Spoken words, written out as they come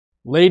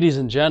Ladies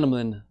and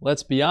gentlemen,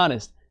 let's be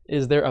honest.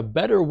 Is there a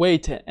better way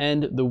to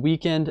end the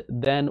weekend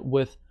than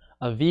with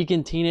a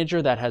vegan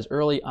teenager that has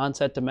early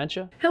onset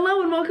dementia?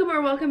 Hello and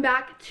welcome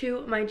back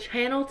to my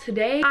channel.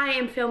 Today I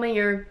am filming,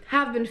 or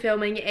have been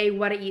filming, a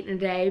what I eat in a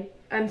day.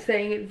 I'm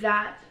saying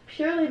that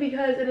purely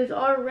because it is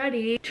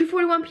already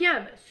 2:41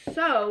 p.m.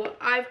 So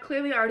I've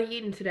clearly already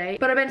eaten today,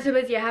 but I've been so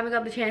busy I haven't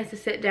got the chance to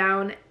sit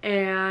down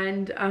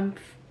and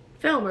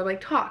film or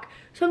talk.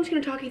 So I'm just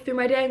gonna talk you through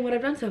my day and what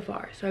I've done so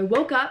far. So I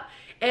woke up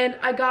and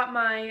I got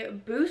my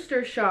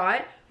booster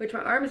shot, which my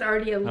arm is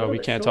already a little bit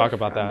we can't sore talk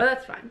about from, that. but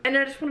that's fine. And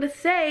I just want to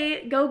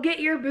say, go get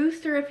your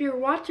booster if you're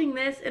watching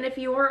this, and if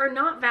you are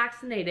not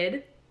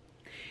vaccinated,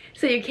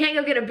 so you can't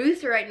go get a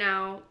booster right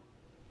now.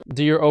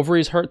 Do your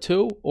ovaries hurt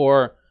too,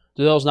 or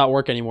do those not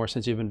work anymore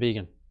since you've been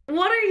vegan?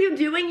 What are you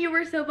doing? You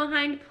were so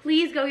behind.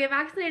 Please go get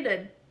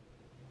vaccinated.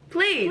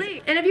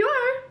 Please. And if you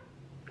are,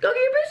 go get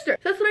your booster.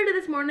 So that's what I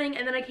did this morning,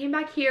 and then I came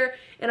back here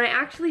and I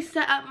actually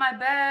set up my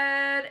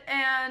bed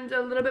and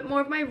a little bit more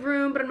of my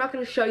room, but I'm not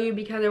going to show you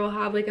because I will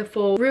have a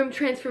full room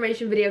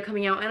transformation video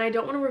coming out, and I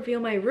don't want to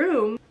reveal my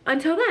room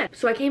until then.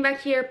 So I came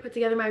back here, put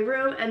together my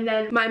room, and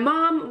then my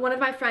mom, one of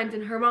my friends,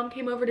 and her mom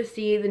came over to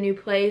see the new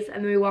place,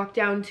 and then we walked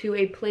down to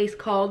a place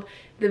called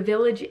the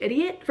Village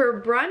Idiot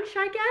for brunch,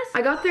 I guess.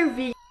 I got their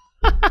vegan.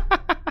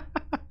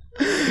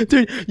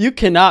 Dude, you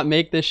cannot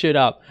make this shit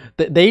up.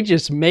 They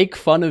just make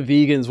fun of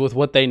vegans with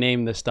what they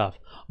name this stuff.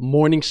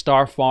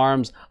 Morningstar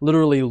Farms,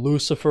 literally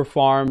Lucifer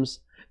Farms.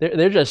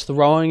 They're just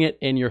throwing it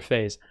in your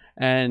face.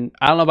 And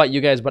I don't know about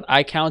you guys, but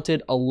I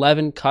counted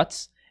 11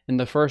 cuts in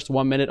the first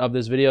 1 minute of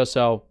this video.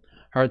 So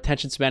her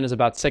attention span is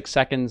about 6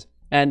 seconds.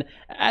 And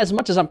as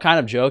much as I'm kind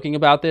of joking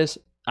about this,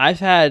 I've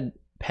had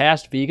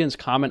past vegans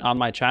comment on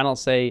my channel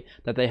say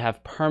that they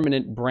have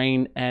permanent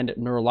brain and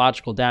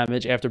neurological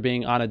damage after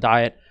being on a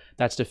diet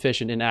that's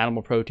deficient in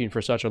animal protein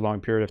for such a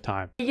long period of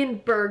time. Vegan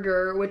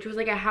burger, which was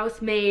a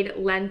house-made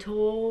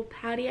lentil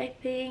patty, I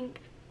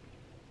think.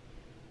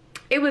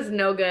 It was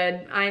no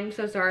good. I'm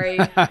so sorry.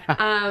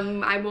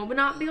 I will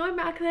not be going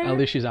back there. At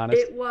least she's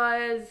honest. It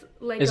was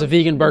Is a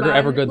vegan burger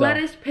ever good though?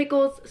 Lettuce,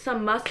 pickles,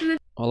 some mustard.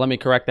 Well, let me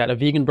correct that. A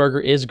vegan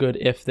burger is good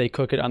if they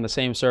cook it on the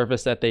same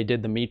surface that they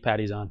did the meat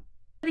patties on.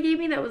 They gave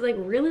me that was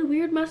really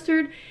weird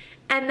mustard.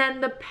 And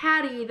then the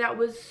patty that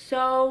was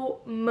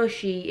so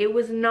mushy. It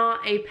was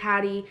not a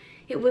patty.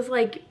 It was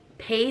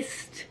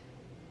paste.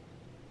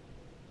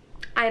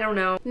 I don't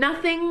know.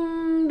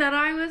 Nothing that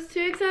I was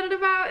too excited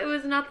about. It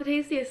was not the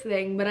tastiest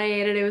thing, but I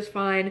ate it. It was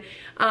fine.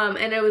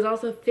 And it was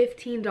also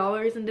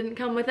 $15 and didn't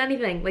come with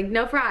anything.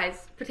 No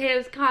fries.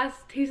 Potatoes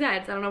cost 2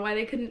 cents. I don't know why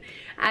they couldn't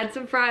add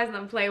some fries on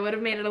the plate. Would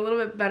have made it a little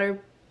bit better,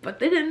 but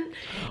they didn't.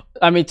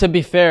 I mean, to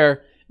be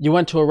fair, you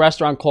went to a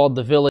restaurant called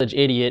the Village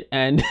Idiot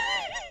and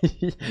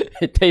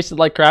it tasted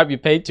like crap. You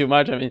paid too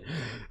much. I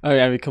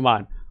mean, come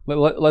on.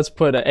 Let's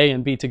put A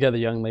and B together,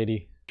 young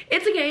lady.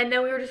 It's okay. And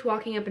then we were just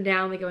walking up and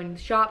down, going to the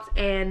shops,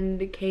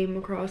 and came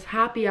across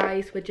Happy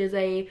Ice, which is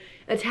a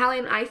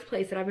Italian ice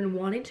place that I've been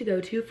wanting to go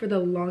to for the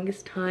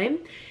longest time.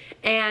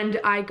 And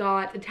I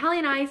got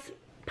Italian ice,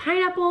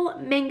 pineapple,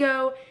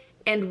 mango,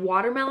 and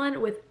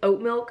watermelon with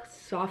oat milk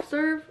soft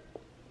serve.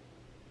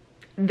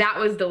 That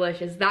was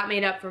delicious. That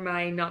made up for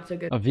my not so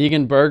good. A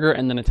vegan burger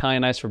and then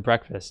Italian ice for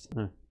breakfast.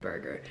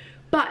 Burger.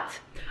 But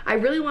I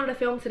really wanted to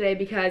film today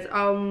because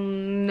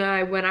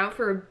I went out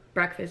for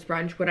breakfast,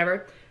 brunch,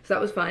 whatever. So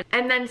that was fun.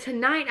 And then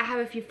tonight I have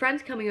a few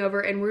friends coming over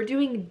and we're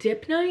doing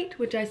dip night,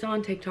 which I saw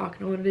on TikTok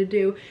and I wanted to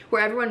do,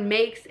 where everyone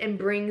makes and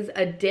brings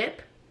a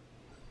dip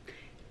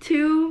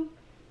to...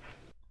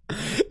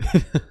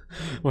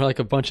 We're like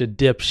a bunch of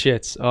dip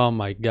shits. Oh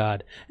my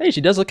god. Hey, she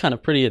does look kind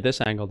of pretty at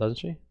this angle, doesn't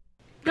she?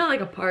 Not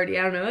like a party,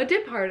 I don't know, a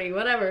dip party,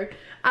 whatever.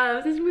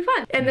 So this is gonna be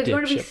fun. And there's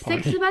going to be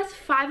 6 of us,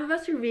 5 of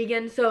us are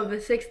vegan, so the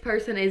 6th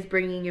person is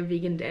bringing a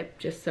vegan dip,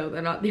 just so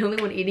they're not the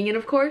only one eating it,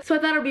 of course. So I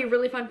thought it would be a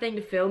really fun thing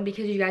to film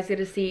because you guys get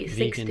to see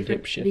 6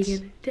 different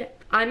vegan dips.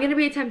 I'm gonna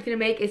be attempting to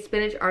make a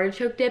spinach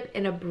artichoke dip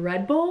in a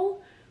bread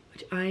bowl,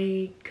 which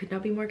I could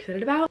not be more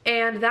excited about.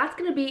 And that's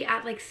gonna be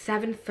at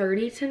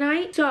 7:30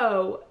 tonight.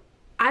 So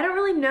I don't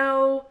really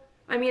know.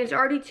 I mean, it's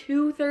already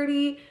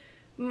 2:30.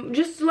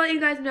 Just to let you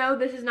guys know,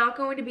 this is not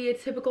going to be a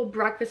typical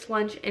breakfast,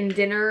 lunch, and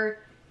dinner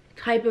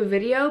type of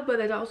video, but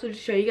that's also to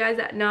show you guys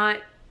that not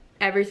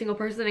every single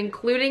person,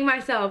 including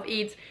myself,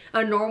 eats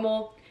a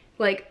normal,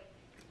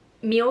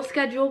 meal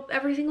schedule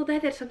every single day.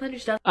 That sometimes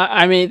just doesn't.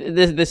 I mean,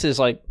 this is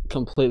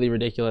completely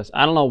ridiculous.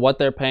 I don't know what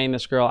they're paying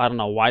this girl. I don't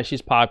know why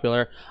she's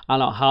popular. I don't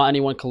know how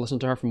anyone can listen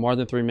to her for more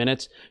than 3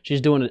 minutes.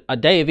 She's doing a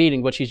day of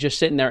eating, but she's just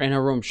sitting there in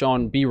her room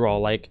showing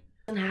B-roll,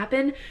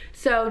 happen.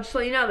 So just to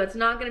let you know, that's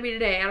not going to be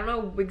today. I don't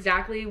know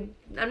exactly.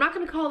 I'm not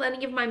going to call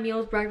any of my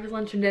meals breakfast,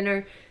 lunch, and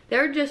dinner.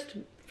 They're just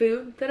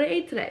food that I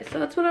ate today. So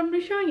that's what I'm going to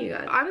be showing you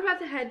guys. I'm about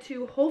to head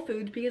to Whole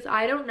Foods because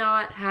I do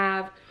not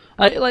have...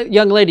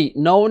 young lady,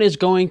 no one is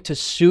going to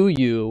sue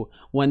you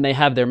when they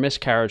have their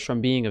miscarriage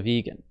from being a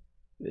vegan.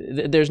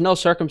 There's no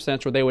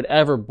circumstance where they would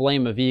ever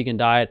blame a vegan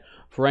diet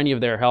for any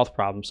of their health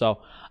problems.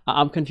 So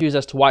I'm confused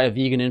as to why a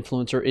vegan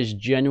influencer is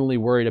genuinely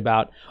worried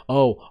about,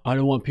 oh, I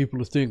don't want people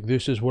to think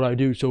this is what I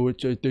do, so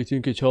they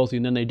think it's healthy,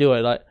 and then they do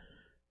it. Like,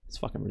 it's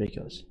fucking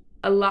ridiculous.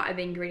 A lot of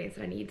ingredients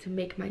I need to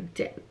make my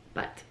dip,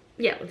 but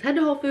yeah, let's head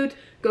to Whole Foods,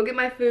 go get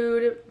my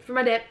food for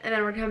my dip, and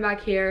then we're coming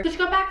back here. Just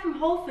got back from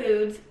Whole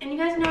Foods, and you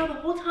guys know the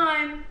whole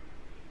time,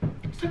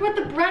 let's talk about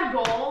the bread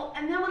bowl,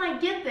 and then when I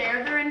get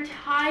there, their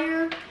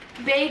entire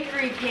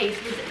bakery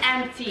case was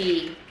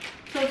empty.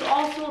 So it's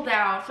all sold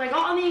out. So I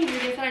got all the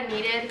ingredients that I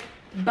needed,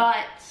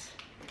 but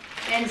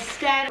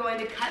instead I'm going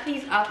to cut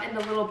these up into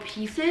little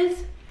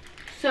pieces.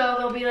 So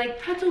they'll be like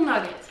pretzel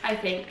nuggets, I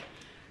think.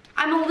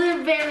 I'm a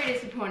little very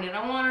disappointed.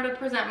 I wanted to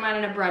present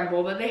mine in a bread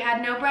bowl, but they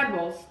had no bread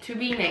bowls to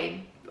be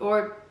made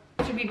or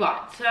to be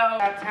bought. So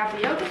I have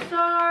tapioca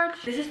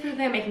starch. This is the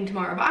thing I'm making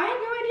tomorrow, but I had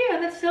no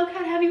idea that Silk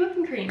had heavy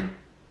whipping cream.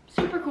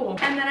 Super cool.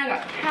 And then I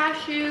got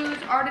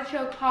cashews,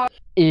 artichoke heart.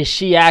 Is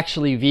she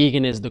actually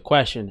vegan is the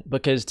question,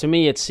 because to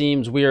me it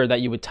seems weird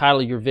that you would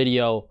title your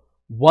video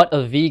 "What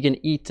a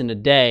Vegan Eats in a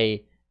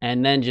Day"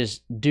 and then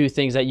just do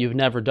things that you've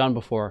never done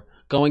before.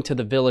 Going to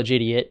the Village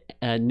Idiot,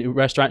 a new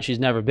restaurant she's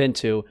never been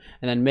to,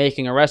 and then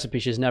making a recipe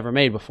she's never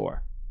made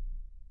before.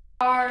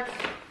 I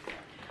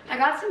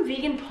got some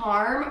vegan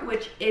parm,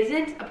 which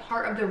isn't a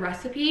part of the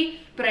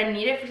recipe, but I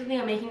need it for something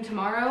I'm making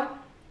tomorrow.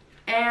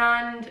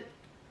 And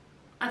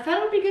I thought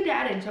it would be good to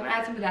add in, so I'm gonna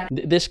add some of that.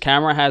 This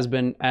camera has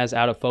been as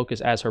out of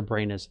focus as her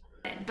brain is.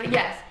 But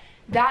yes,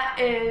 that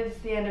is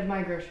the end of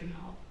my grocery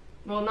haul.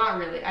 Well, not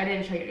really. I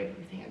didn't show you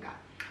everything I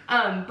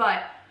got.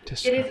 But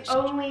it is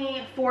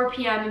only 4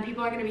 p.m. and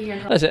people are gonna be here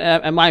until— Listen,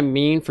 am I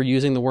mean for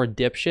using the word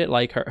dipshit?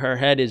 Like her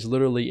head is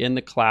literally in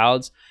the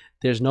clouds.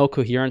 There's no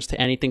coherence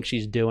to anything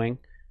she's doing.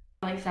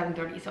 Like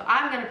 7:30, so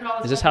I'm gonna put all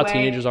this Is this stuff how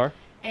away teenagers are?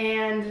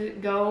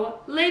 And go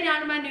lay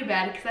down in my new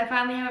bed, because I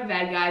finally have a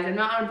bed, guys. I'm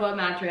not on a blow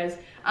mattress.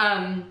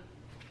 And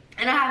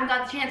I haven't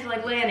got the chance to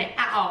like lay in it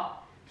at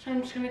all. So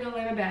I'm just gonna go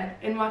lay in my bed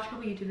and watch a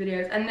couple YouTube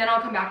videos, and then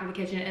I'll come back to the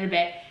kitchen in a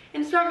bit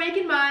and start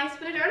making my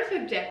spinach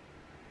artichoke dip.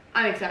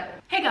 I'm excited.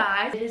 Hey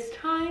guys, it is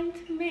time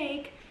to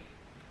make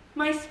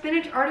my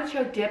spinach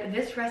artichoke dip.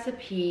 This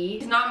recipe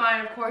is not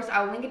mine, of course.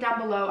 I'll link it down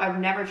below. I've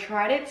never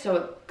tried it, so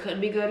it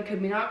could be good,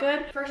 could be not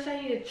good. First,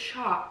 I need to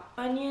chop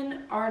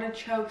onion,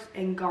 artichokes,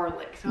 and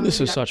garlic. So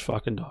this is such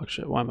fucking dog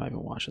shit. Why am I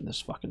even watching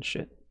this fucking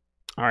shit?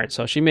 All right,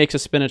 so she makes a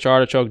spinach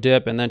artichoke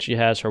dip, and then she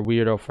has her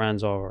weirdo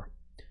friends over.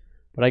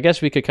 But I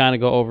guess we could kind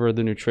of go over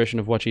the nutrition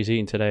of what she's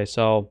eating today.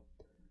 So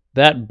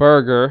that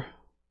burger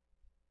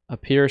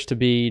appears to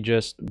be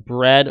just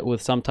bread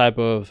with some type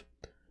of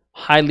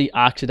highly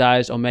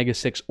oxidized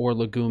omega-6 or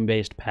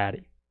legume-based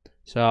patty.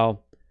 So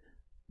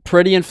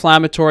pretty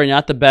inflammatory,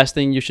 not the best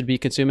thing you should be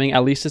consuming.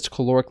 At least it's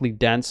calorically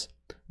dense,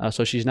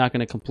 so she's not going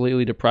to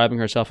completely depriving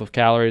herself of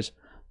calories,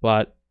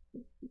 but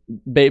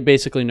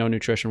basically no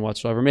nutrition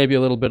whatsoever. Maybe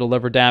a little bit of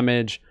liver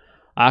damage,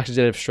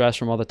 oxidative stress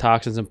from all the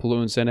toxins and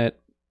pollutants in it.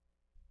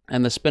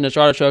 And the spinach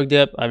artichoke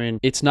dip, I mean,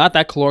 it's not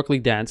that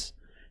calorically dense.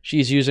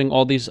 She's using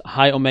all these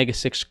high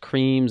omega-6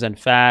 creams and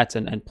fats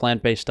and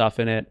plant-based stuff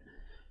in it.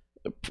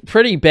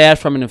 Pretty bad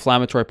from an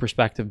inflammatory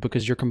perspective,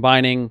 because you're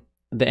combining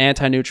the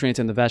anti-nutrients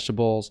in the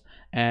vegetables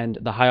and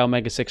the high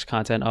omega-6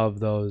 content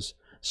of those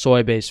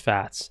soy-based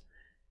fats.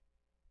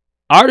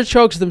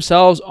 Artichokes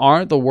themselves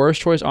aren't the worst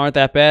choice, aren't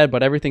that bad,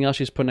 but everything else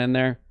she's putting in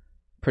there,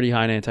 pretty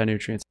high in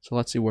anti-nutrients. So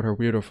let's see what her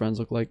weirdo friends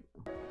look like.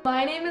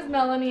 My name is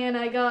Melanie, and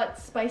I got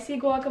spicy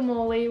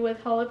guacamole with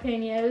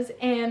jalapenos,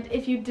 and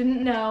if you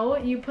didn't know,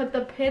 you put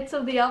the pits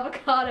of the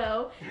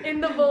avocado in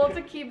the bowl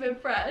to keep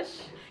it fresh,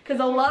 because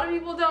a lot of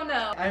people don't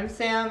know. I'm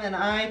Sam, and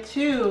I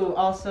too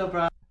also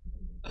brought—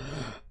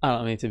 I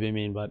don't mean to be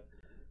mean, but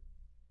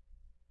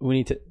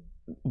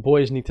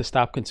boys need to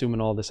stop consuming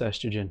all this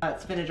estrogen.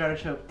 spinach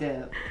artichoke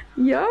dip.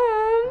 Yum!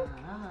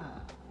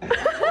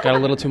 Got a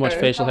little too much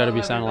facial hair to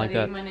be sounding like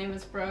that. My name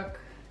is Brooke.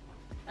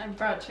 I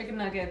brought chicken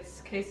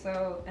nuggets,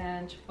 queso,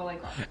 and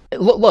Chipotle.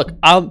 Look,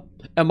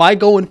 am I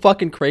going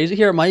fucking crazy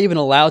here? Am I even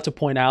allowed to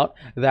point out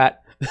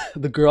that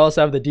the girls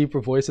have the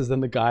deeper voices than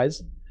the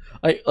guys?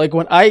 Like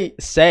when I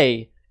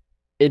say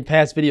in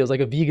past videos, like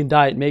a vegan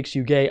diet makes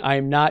you gay, I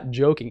am not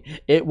joking.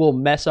 It will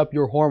mess up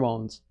your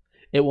hormones.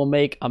 It will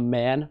make a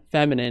man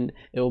feminine.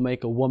 It will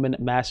make a woman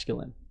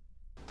masculine.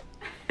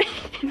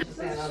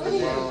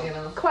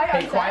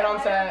 Quiet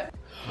on set.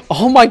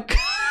 Oh my god.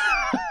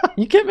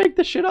 You can't make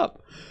this shit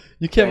up.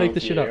 You can't make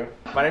this shit up.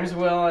 My name's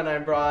Will, and I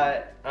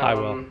brought. Hi,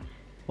 Will.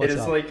 What's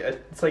up?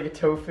 It's like a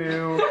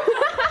tofu.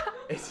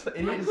 it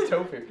is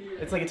tofu.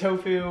 It's like a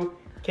tofu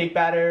cake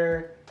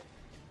batter,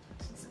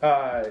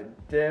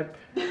 dip.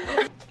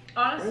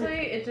 Honestly,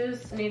 it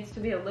just needs to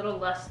be a little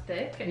less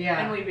thick, Yeah.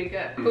 and we'd be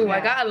good. Ooh,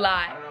 I got a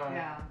lot.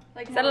 Yeah.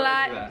 Like Is that a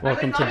lot?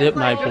 Welcome to Dip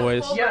Night,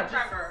 boys. Yeah.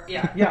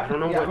 Yeah, I don't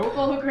know what.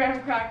 Full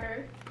graham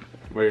cracker.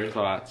 What are your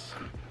thoughts?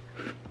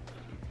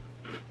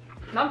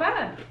 Not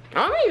bad.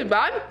 I don't think it's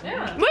bad.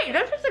 Yeah. Wait,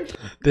 that's just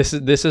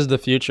like— This is the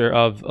future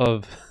of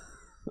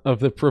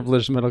the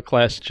privileged middle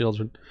class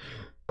children.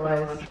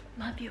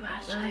 Love you,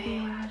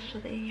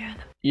 Ashley.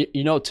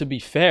 You know, to be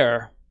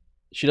fair,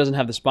 she doesn't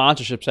have the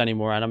sponsorships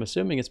anymore, and I'm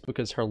assuming it's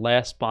because her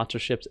last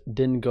sponsorships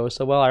didn't go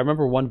so well. I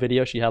remember one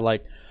video she had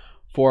like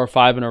 4 or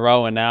 5 in a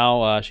row, and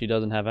now she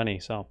doesn't have any.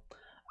 So,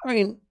 I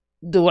mean,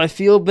 do I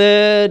feel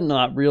bad?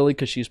 Not really,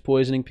 because she's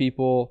poisoning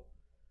people.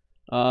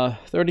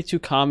 32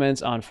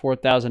 comments on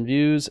 4,000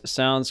 views.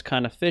 Sounds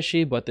kind of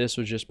fishy, but this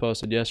was just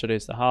posted yesterday.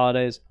 It's the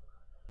holidays.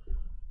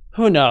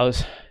 Who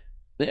knows?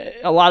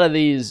 A lot of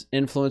these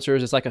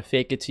influencers, it's like a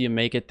fake it till you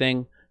make it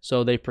thing.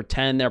 So they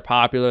pretend they're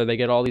popular. They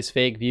get all these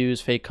fake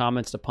views, fake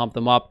comments to pump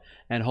them up,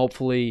 and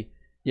hopefully,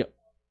 you know,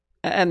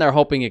 and they're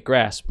hoping it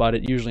grasps, but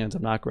it usually ends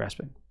up not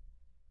grasping.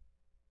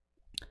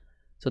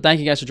 So thank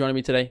you guys for joining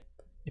me today.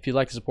 If you'd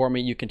like to support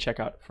me, you can check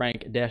out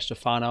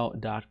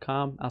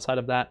frank-stefano.com. Outside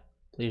of that,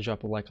 please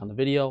drop a like on the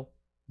video,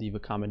 leave a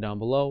comment down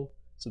below,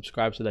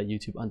 subscribe so that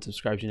YouTube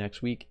unsubscribes you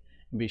next week,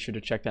 and be sure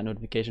to check that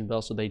notification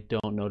bell so they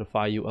don't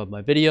notify you of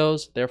my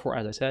videos. Therefore,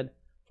 as I said,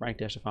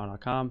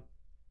 frank-stefano.com.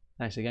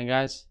 Thanks again,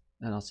 guys,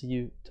 and I'll see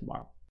you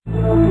tomorrow.